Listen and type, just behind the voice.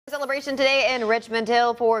celebration today in Richmond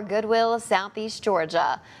Hill for Goodwill, Southeast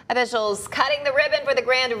Georgia. Officials cutting the ribbon for the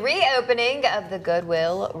grand reopening of the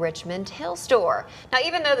Goodwill Richmond Hill store. Now,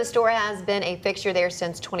 even though the store has been a fixture there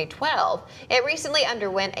since 2012, it recently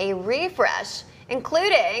underwent a refresh,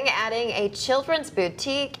 including adding a children's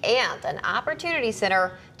boutique and an opportunity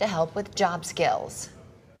center to help with job skills.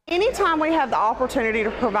 Anytime we have the opportunity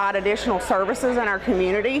to provide additional services in our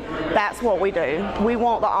community, that's what we do. We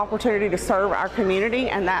want the opportunity to serve our community,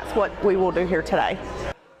 and that's what we will do here today.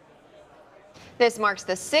 This marks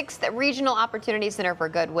the 6th Regional Opportunity Center for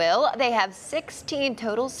Goodwill. They have 16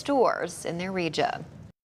 total stores in their region.